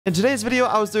In today's video,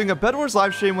 I was doing a Bedwars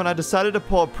live stream when I decided to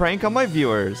pull a prank on my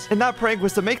viewers. And that prank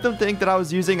was to make them think that I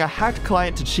was using a hacked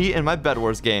client to cheat in my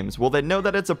Bedwars games. Will they know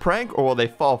that it's a prank or will they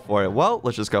fall for it? Well,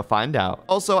 let's just go find out.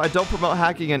 Also, I don't promote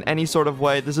hacking in any sort of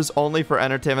way. This is only for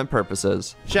entertainment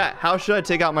purposes. Chat, how should I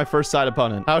take out my first side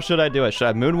opponent? How should I do it? Should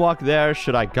I moonwalk there?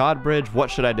 Should I god bridge?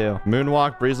 What should I do?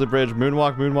 Moonwalk, breezely bridge,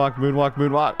 moonwalk, moonwalk, moonwalk,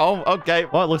 moonwalk. Oh, okay.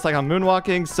 Well, it looks like I'm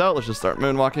moonwalking, so let's just start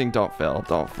moonwalking. Don't fail.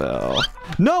 Don't fail.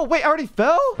 No, wait, I already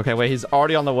fell? Okay, wait, he's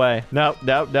already on the way. Nope,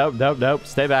 nope, nope, nope, nope.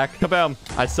 Stay back. Kaboom.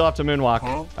 I still have to moonwalk.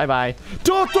 Huh? Bye-bye.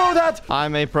 Don't throw that!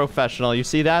 I'm a professional. You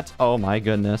see that? Oh my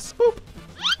goodness. Boop.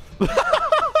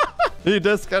 He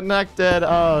disconnected.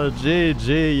 Oh,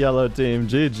 GG, yellow team.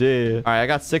 GG. All right, I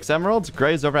got 6 emeralds.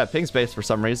 Gray's over at pink space for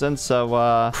some reason.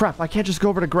 So, crap, I can't just go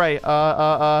over to Gray.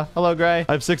 Hello, Gray.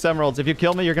 I have 6 emeralds. If you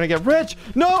kill me, you're gonna get rich.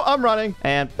 No, I'm running.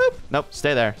 And boop. Nope,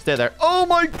 stay there. Stay there. Oh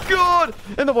my God.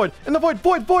 In the void. In the void.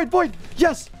 Void, void, void.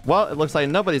 Yes. Well, it looks like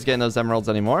nobody's getting those emeralds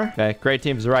anymore. Okay, Gray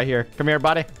team's right here. Come here,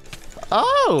 buddy.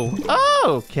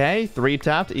 Oh, okay. 3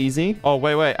 tapped. Easy. Oh,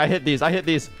 wait, wait. I hit these. I hit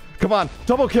these. Come on,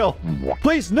 double kill.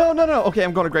 Please, no, no, no. Okay,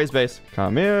 I'm going to Gray's base.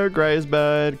 Come here, Gray's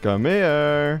bed. Come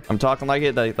here. I'm talking like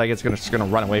it's just gonna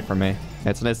run away from me.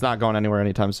 It's not going anywhere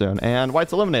anytime soon. And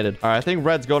White's eliminated. All right, I think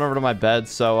Red's going over to my bed.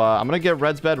 So I'm gonna get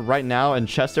Red's bed right now and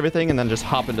chest everything and then just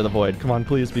hop into the void. Come on,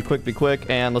 please be quick,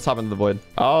 and let's hop into the void.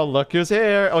 Oh, look who's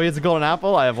here. Oh, he has a golden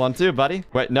apple. I have one too, buddy.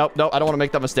 Wait, nope, nope. I don't want to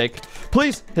make that mistake.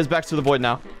 Please, his back's to the void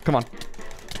now. Come on.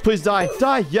 Please die.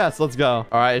 Die. Yes, let's go.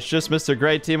 All right, it's just Mr.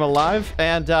 Gray team alive.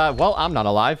 And, well, I'm not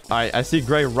alive. All right, I see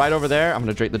Gray right over there. I'm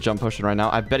going to drink the jump potion right now.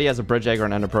 I bet he has a bridge egg or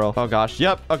an ender pearl. Oh, gosh.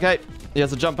 Yep. Okay. He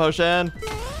has a jump potion.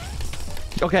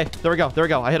 Okay. There we go. There we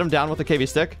go. I hit him down with the KV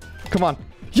stick. Come on.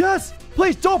 Yes.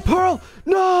 Please don't pearl.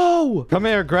 No. Come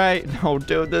here, Gray. No,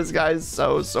 dude, this guy's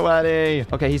so sweaty.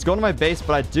 Okay, he's going to my base,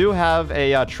 but I do have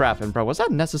a trap. And, bro, was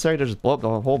that necessary to just blow up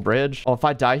the whole bridge? Oh, if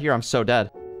I die here, I'm so dead.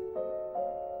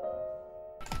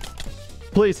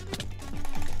 Please.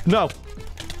 No.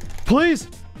 Please.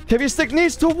 KV stick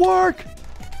needs to work.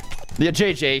 Yeah,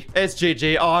 GG. It's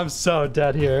GG. Oh, I'm so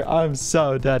dead here. I'm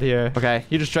so dead here. Okay,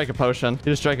 you just drank a potion.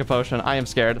 You just drank a potion. I am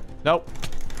scared. Nope.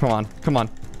 Come on. Come on.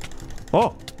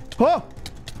 Oh. Oh.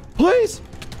 Please.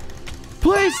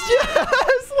 Please.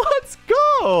 Yes. Let's go.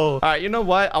 All right, you know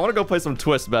what? I want to go play some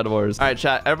Twist Bedwars. All right,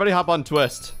 chat. Everybody hop on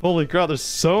Twist. Holy crap, there's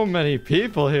so many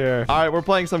people here. All right, we're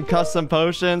playing some custom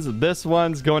potions. This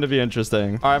one's going to be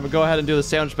interesting. All right, I'm going to go ahead and do the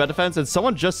sandwich bed defense. And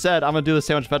someone just said I'm going to do the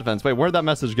sandwich bed defense. Wait, where'd that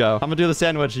message go? I'm going to do the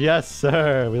sandwich. Yes,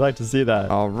 sir. We like to see that.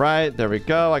 All right, there we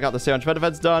go. I got the sandwich bed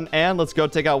defense done. And let's go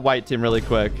take out white team really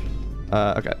quick.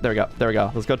 Okay, there we go. There we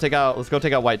go. Let's go take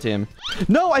out white team.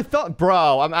 No, I thought,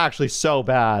 bro, I'm actually so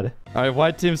bad. All right,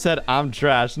 white team said I'm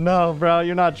trash. No, bro,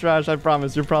 you're not trash. I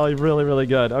promise. You're probably really, really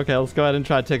good. Okay, let's go ahead and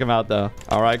try to take him out, though.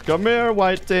 All right, come here,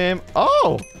 white team.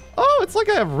 Oh, it's like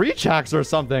I have reach hacks or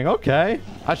something. Okay.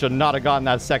 I should not have gotten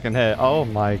that second hit. Oh,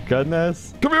 my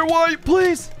goodness. Come here, white,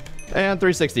 please. And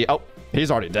 360. Oh,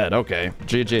 he's already dead. Okay.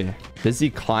 GG.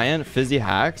 Fiizy client, Fiizy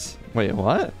hacks. Wait,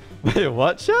 what? Wait,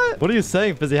 what, chat? What are you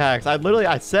saying, Fiizy hacks?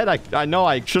 I said I know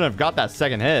I shouldn't have got that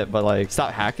second hit, but like,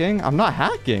 stop hacking? I'm not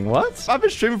hacking. What? I've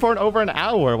been streaming for over an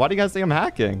hour. Why do you guys think I'm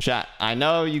hacking? Chat, I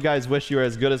know you guys wish you were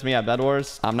as good as me at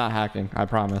Bedwars. I'm not hacking. I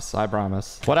promise. I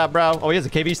promise. What up, bro? Oh, he has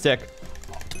a KV stick.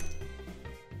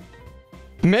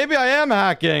 Maybe I am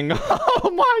hacking. Oh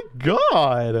my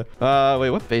God. Wait,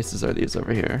 what faces are these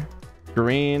over here?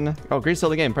 Green. Oh, green's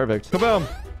still the game. Perfect. Kaboom.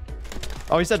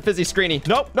 Oh, he said Fiizy screeny.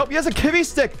 Nope, nope, he has a KV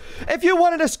stick. If you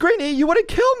wanted a screeny, you wouldn't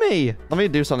kill me. Let me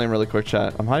do something really quick,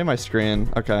 chat. I'm hiding my screen.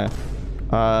 Okay.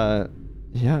 Yeah,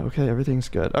 okay, everything's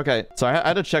good. Okay, so I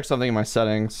had to check something in my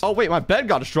settings. Oh, wait, my bed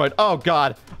got destroyed. Oh,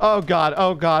 God. Oh, God.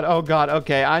 Oh, God. Oh, God.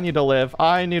 Okay, I need to live.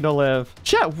 I need to live.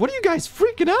 Chat, what are you guys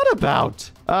freaking out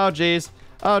about? Oh, jeez.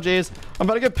 Oh, jeez. I'm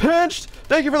about to get pinched.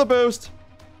 Thank you for the boost.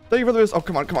 Thank you for the boost. Oh,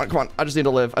 come on, come on, come on. I just need to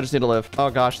live. I just need to live. Oh,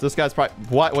 gosh, this guy's probably...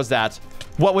 What was that?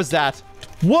 What was that?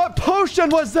 What potion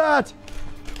was that?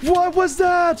 What was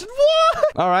that? What?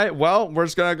 All right, well, we're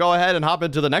just gonna go ahead and hop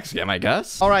into the next game, I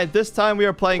guess. All right, this time we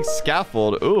are playing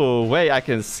Scaffold. Ooh, wait, I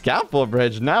can scaffold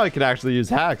bridge. Now I can actually use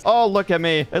hacks. Oh, look at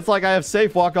me. It's like I have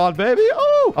safe walk on, baby.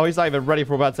 Oh, he's not even ready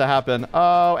for what's to happen.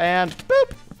 Oh, and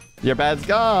boop. Your bed's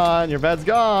gone. Your bed's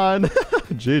gone.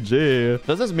 GG.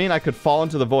 Does this mean I could fall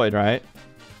into the void, right?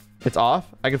 It's off.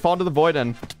 I could fall into the void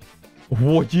and...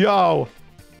 Whoa, yo.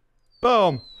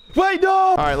 Boom. Wait, no!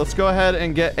 All right, let's go ahead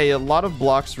and get a lot of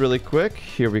blocks really quick.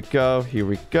 Here we go. Here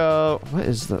we go. What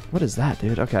is that,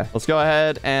 dude? Okay, let's go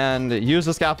ahead and use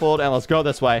the scaffold and let's go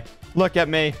this way. Look at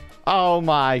me. Oh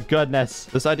my goodness.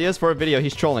 This idea is for a video.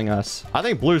 He's trolling us. I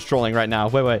think Blue's trolling right now.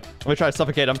 Wait. Let me try to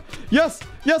suffocate him. Yes.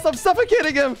 I'm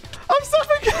suffocating him. I'm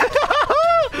suffocating.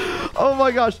 Oh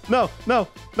my gosh. No.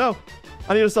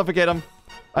 I need to suffocate him.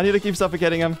 I need to keep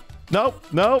suffocating him. No.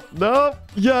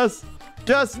 Yes.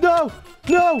 No.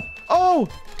 Oh,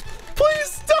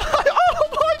 please die. Oh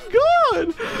my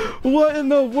god. What in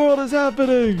the world is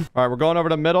happening? All right, we're going over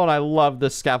to middle, and I love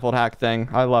this scaffold hack thing.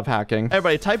 I love hacking.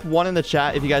 Everybody, type 1 in the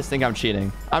chat if you guys think I'm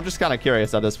cheating. I'm just kind of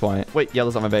curious at this point. Wait,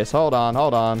 yellow's on my base. Hold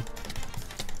on.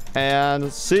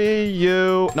 And see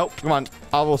you. Nope, come on.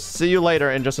 I will see you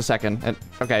later in just a second. And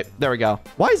okay, there we go.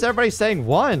 Why is everybody saying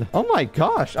 1? Oh my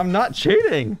gosh, I'm not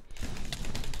cheating.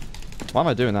 Why am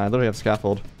I doing that? I literally have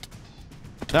scaffold.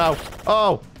 No.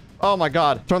 Oh my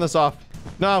god. Turn this off.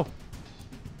 No.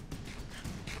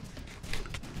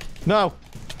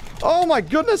 Oh my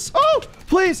goodness. Oh,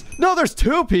 please. No, there's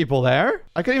 2 people there.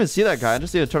 I couldn't even see that guy. I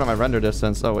just need to turn on my render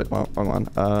distance. Oh, wait. Wrong one.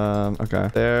 Okay.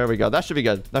 There we go. That should be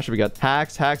good.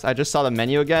 Hacks. I just saw the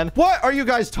menu again. What are you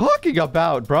guys talking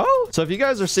about, bro? So if you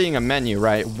guys are seeing a menu,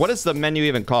 right? What is the menu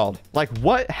even called? Like,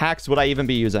 what hacks would I even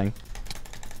be using?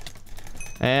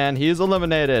 And he's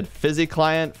eliminated. Fiizy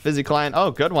client. Oh,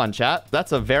 good one, chat.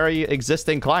 That's a very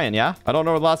existing client, yeah? I don't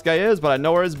know where the last guy is, but I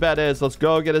know where his bed is. Let's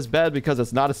go get his bed because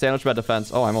it's not a sandwich bed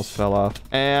defense. Oh, I almost fell off.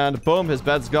 And boom, his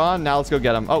bed's gone. Now let's go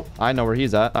get him. Oh, I know where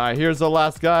he's at. All right, here's the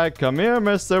last guy. Come here,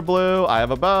 Mr. Blue. I have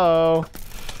a bow.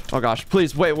 Oh, gosh.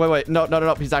 Please, wait.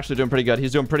 No. He's actually doing pretty good.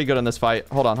 He's doing pretty good in this fight.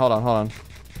 Hold on.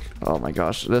 Oh, my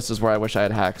gosh. This is where I wish I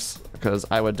had hacks because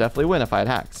I would definitely win if I had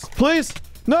hacks. Please.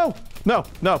 No.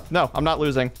 I'm not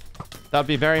losing. That would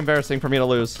be very embarrassing for me to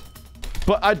lose.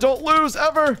 But I don't lose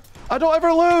ever. I don't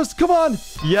ever lose. Come on.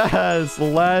 Yes,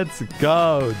 let's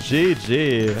go.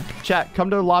 GG. Chat, come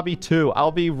to lobby 2.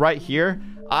 I'll be right here.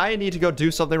 I need to go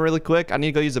do something really quick. I need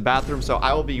to go use the bathroom, so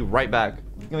I will be right back.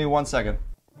 Give me 1 second.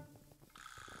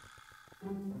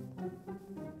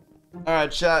 All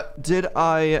right, chat. Did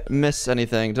I miss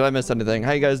anything? How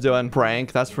you guys doing?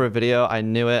 Prank. That's for a video. I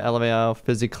knew it. LMAO.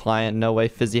 Fiizy client. No way.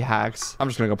 Fiizy hacks. I'm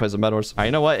just gonna go play some Bedwars. All right,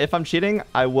 you know what? If I'm cheating,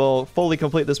 I will fully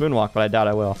complete this moonwalk, but I doubt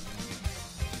I will.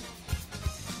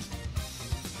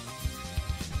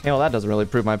 Okay, well, that doesn't really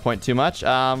prove my point too much.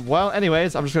 Well,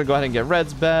 anyways, I'm just gonna go ahead and get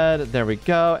Red's bed. There we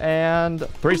go. And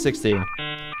 360.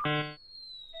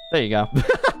 There you go.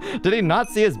 Did he not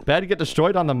see his bed get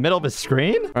destroyed on the middle of his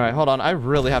screen? All right, hold on. I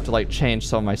really have to like change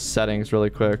some of my settings really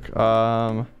quick.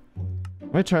 Let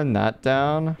me turn that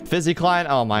down. Fiizy client.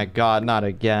 Oh my god, not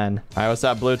again. All right, what's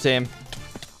up, blue team?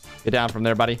 Get down from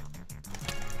there, buddy.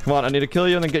 Come on, I need to kill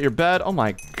you and then get your bed. Oh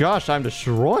my gosh, I'm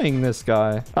destroying this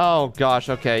guy. Oh gosh,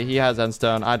 okay. He has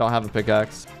endstone. I don't have a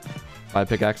pickaxe. Buy a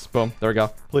pickaxe. Boom. There we go.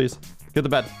 Please. Get the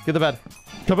bed.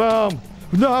 Kaboom.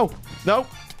 No.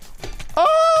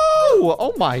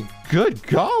 Oh my good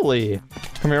golly.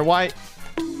 Come here, white.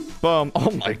 Boom.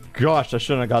 Oh my gosh, I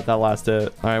shouldn't have got that last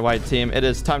hit. All right, white team. It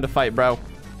is time to fight, bro.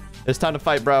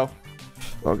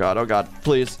 Oh god.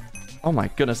 Please. Oh my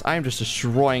goodness. I am just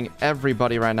destroying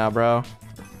everybody right now, bro.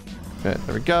 Okay,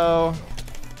 there we go.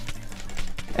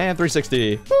 And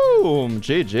 360. Boom.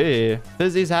 GG.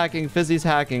 Fiizy's hacking.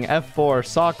 F4.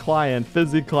 Saw client.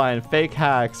 Fiizy client. Fake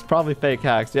hacks. Probably fake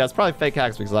hacks. Yeah, it's probably fake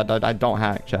hacks because I don't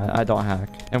hack, chat. I don't hack.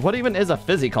 And what even is a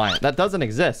Fiizy client? That doesn't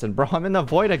exist. And bro, I'm in the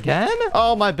void again?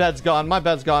 Oh, my bed's gone.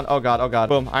 Oh god.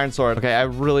 Boom. Iron sword. Okay, I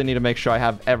really need to make sure I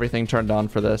have everything turned on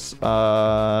for this.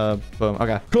 Boom.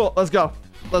 Okay. Cool. Let's go.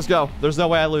 There's no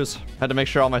way I lose. Had to make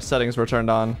sure all my settings were turned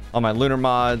on. All my lunar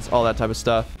mods, all that type of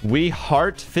stuff. We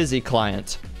heart Fiizy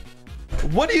client.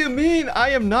 What do you mean? I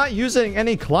am not using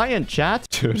any client, chat.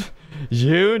 Dude,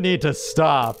 you need to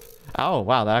stop. Oh,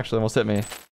 wow. That actually almost hit me.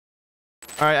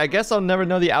 All right, I guess I'll never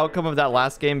know the outcome of that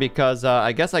last game because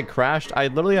I guess I crashed. I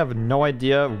literally have no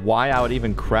idea why I would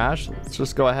even crash. Let's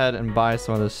just go ahead and buy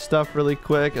some of this stuff really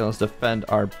quick and let's defend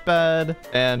our bed.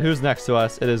 And who's next to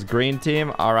us? It is green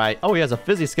team. All right. Oh, he has a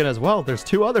Fiizy skin as well. There's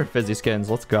 2 other Fiizy skins.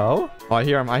 Let's go. Oh, I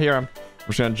hear him. I'm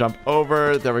just gonna jump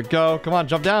over. There we go. Come on,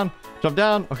 jump down.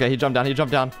 Okay, he jumped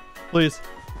down. Please.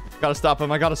 I gotta stop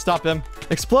him.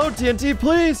 Explode, TNT,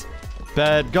 please.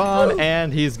 Bed gone,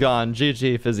 and he's gone.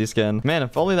 GG, Fiizy skin. Man,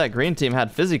 if only that green team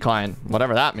had Fiizy client,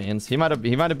 whatever that means. He might have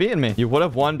beaten me. You would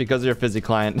have won because of your Fiizy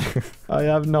client. I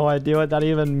have no idea what that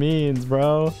even means,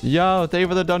 bro. Yo, thank you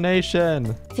for the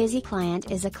donation. Fiizy client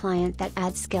is a client that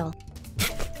adds skill.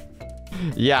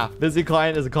 Yeah, Fiizy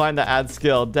client is a client that adds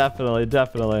skill.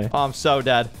 Definitely. Oh, I'm so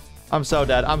dead. I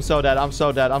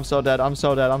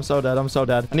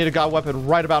need a god weapon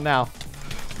right about now.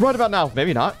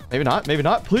 Maybe not.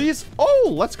 Please. Oh,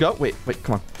 let's go. Wait,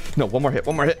 come on. No, one more hit.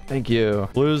 One more hit. Thank you.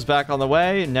 Blue's back on the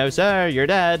way. No, sir. You're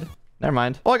dead. Never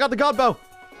mind. Oh, I got the god bow.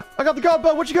 I got the god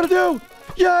bow. What you gonna do?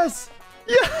 Yes.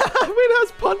 Yeah. Wait, it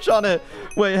has punch on it.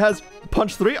 Wait, it has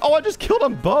punch 3. Oh, I just killed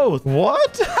them both.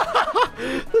 What?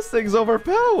 This thing's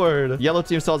overpowered. Yellow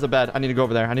team still has a bed. I need to go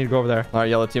over there. I need to go over there. All right,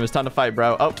 yellow team. It's time to fight,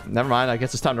 bro. Oh, never mind. I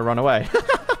guess it's time to run away.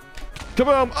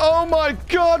 Kaboom. Oh my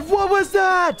god, what was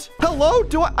that? Hello?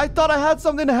 I thought I had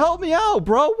something to help me out,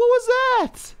 bro. What was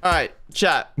that? All right,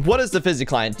 chat. What is the Fiizy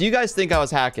client? Do you guys think I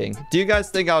was hacking? Do you guys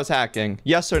think I was hacking?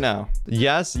 Yes or no?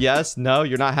 Yes, yes, no,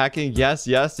 you're not hacking. Yes,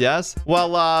 yes, yes.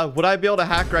 Well, would I be able to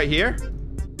hack right here?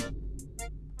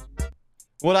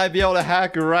 Would I be able to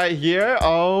hack right here?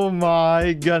 Oh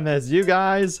my goodness. You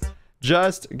guys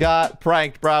just got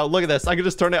pranked, bro. Look at this. I can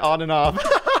just turn it on and off.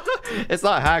 It's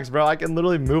not hacks, bro. I can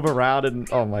literally move around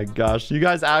and oh my gosh. You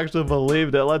guys actually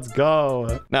believed it. Let's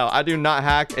go. No, I do not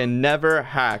hack and never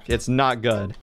hack. It's not good.